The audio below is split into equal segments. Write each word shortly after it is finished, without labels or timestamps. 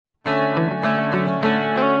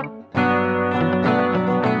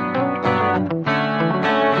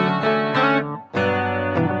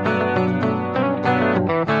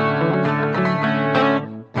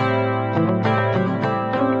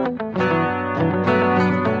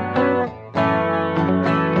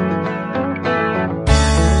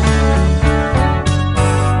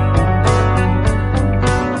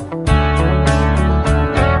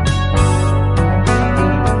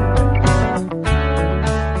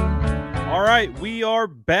right, we are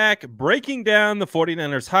back breaking down the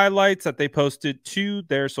 49ers highlights that they posted to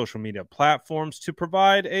their social media platforms to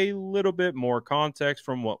provide a little bit more context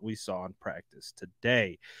from what we saw in practice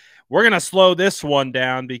today. We're going to slow this one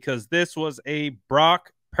down because this was a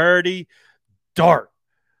Brock Purdy dart.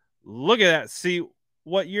 Look at that. See,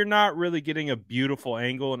 what you're not really getting a beautiful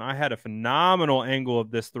angle, and I had a phenomenal angle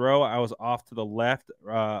of this throw. I was off to the left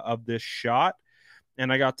of this shot,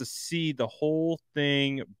 and I got to see the whole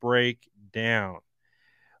thing break down.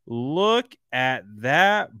 Look at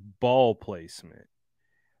that ball placement.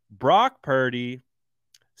 Brock Purdy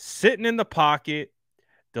sitting in the pocket,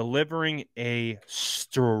 delivering a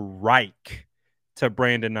strike to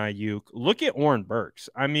Brandon Ayuk. Look at Oren Burks.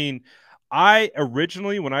 I mean, I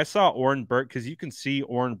originally, when I saw Oren Burks, because you can see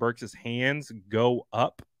Oren Burks' hands go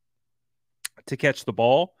up to catch the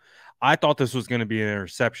ball, I thought this was going to be an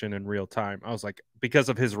interception in real time. I was like, because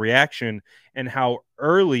of his reaction and how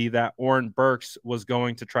early that Oren Burks was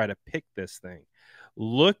going to try to pick this thing.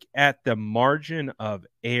 Look at the margin of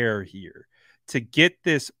error here to get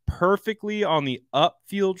this perfectly on the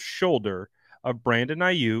upfield shoulder of Brandon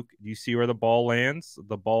Ayuk. You see where the ball lands,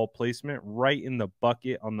 the ball placement right in the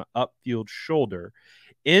bucket on the upfield shoulder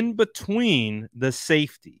in between the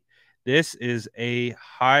safety. This is a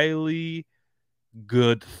highly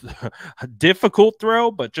good, difficult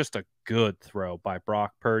throw, but just a good throw by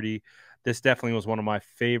Brock Purdy. This definitely was one of my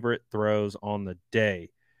favorite throws on the day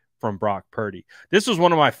from Brock Purdy. This was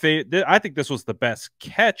one of my favorite. I think this was the best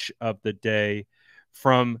catch of the day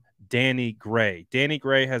from Danny Gray. Danny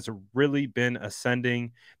Gray has really been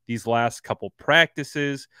ascending these last couple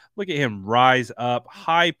practices. Look at him rise up,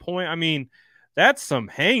 high point. I mean, that's some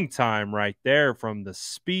hang time right there from the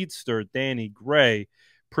speedster Danny Gray,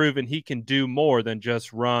 proving he can do more than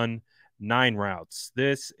just run 9 routes.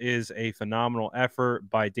 This is a phenomenal effort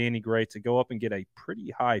by Danny Gray to go up and get a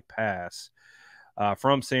pretty high pass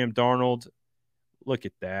from Sam Darnold. Look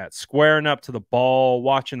at that. Squaring up to the ball,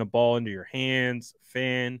 watching the ball into your hands.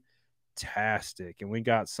 Fantastic. And we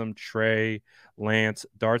got some Trey Lance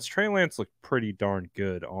darts. Trey Lance looked pretty darn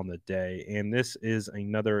good on the day. And this is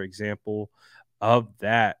another example of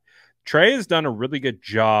that. Trey has done a really good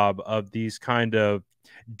job of these kind of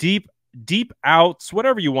deep outs,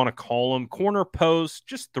 whatever you want to call them, corner posts,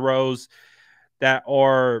 just throws that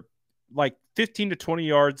are like 15 to 20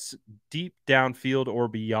 yards deep downfield or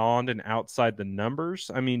beyond and outside the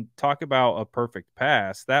numbers. I mean, talk about a perfect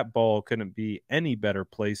pass. That ball couldn't be any better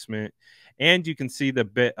placement. And you can see the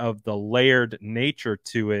bit of the layered nature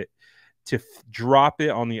to it to drop it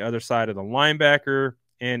on the other side of the linebacker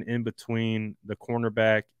and in between the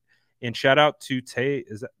cornerback. And shout out to Tay.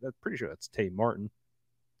 I'm pretty sure that's Tay Martin.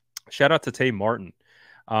 Shout out to Tay Martin.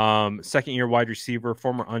 Second-year wide receiver,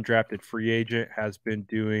 former undrafted free agent, has been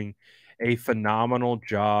doing a phenomenal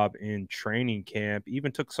job in training camp.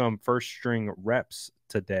 Even took some first-string reps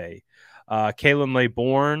today. Kalen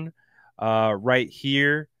Laybourne right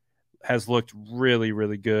here has looked really,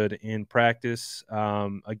 really good in practice.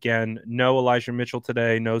 Again, no Elijah Mitchell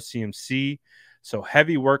today, no CMC. So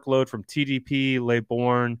heavy workload from TDP,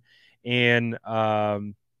 Laybourne, and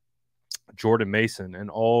Jordan Mason, and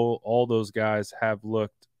all those guys have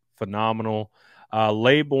looked phenomenal.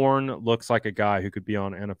 Laybourne looks like a guy who could be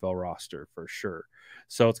on an NFL roster for sure.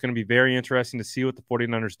 So it's going to be very interesting to see what the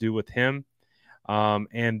 49ers do with him.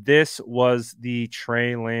 And this was the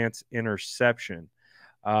Trey Lance interception.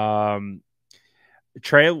 Trey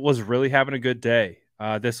was really having a good day.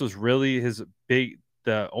 This was really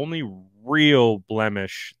the only real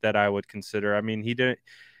blemish that I would consider. I mean,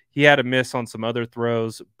 he had a miss on some other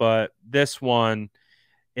throws, but this one,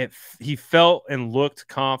 he felt and looked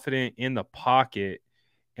confident in the pocket,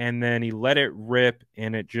 and then he let it rip,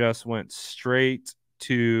 and it just went straight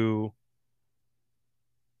to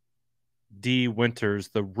D. Winters,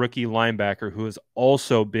 the rookie linebacker, who has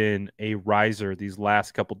also been a riser these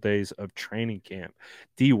last couple days of training camp.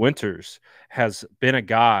 D. Winters has been a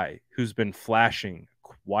guy who's been flashing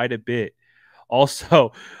quite a bit.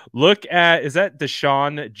 Also, look at, is that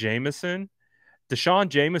Deshaun Jameson? Deshaun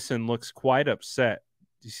Jameson looks quite upset.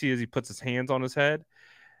 Do you see as he puts his hands on his head?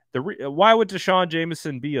 Why would Deshaun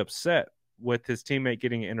Jameson be upset with his teammate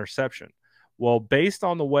getting an interception? Well, based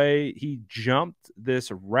on the way he jumped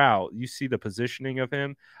this route, you see the positioning of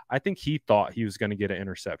him. I think he thought he was going to get an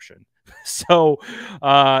interception. So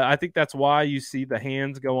I think that's why you see the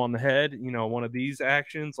hands go on the head, one of these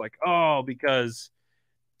actions, like, oh, because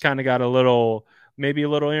kind of got maybe a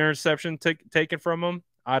little interception taken from him.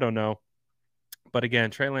 I don't know. But again,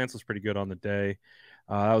 Trey Lance was pretty good on the day.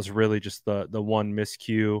 That was really just the one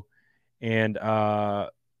miscue. And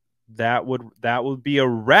that would be a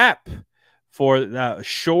wrap for the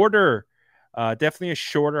shorter Definitely a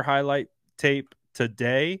shorter highlight tape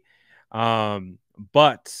today,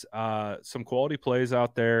 but some quality plays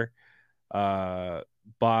out there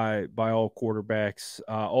by all quarterbacks.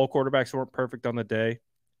 All quarterbacks weren't perfect on the day,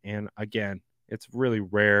 and again, it's really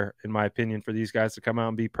rare, in my opinion, for these guys to come out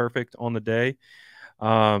and be perfect on the day.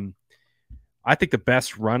 I think the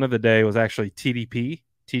best run of the day was actually TDP.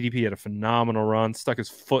 TDP had a phenomenal run, stuck his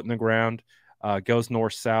foot in the ground, goes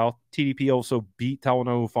north-south. TDP also beat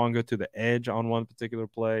Talanoa Hufanga to the edge on one particular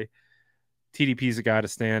play. TDP is a guy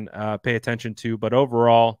to pay attention to. But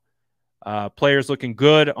overall, players looking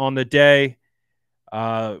good on the day.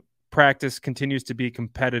 Practice continues to be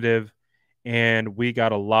competitive, and we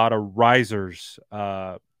got a lot of risers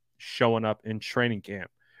showing up in training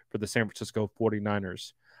camp for the San Francisco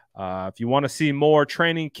 49ers. If you want to see more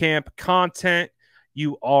training camp content,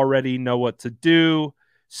 you already know what to do.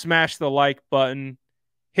 Smash the like button,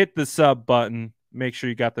 hit the sub button, make sure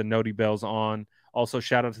you got the noti bells on. Also,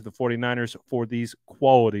 shout out to the 49ers for these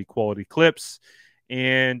quality clips,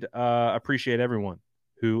 and appreciate everyone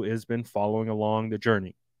who has been following along the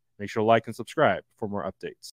journey. Make sure to like and subscribe for more updates.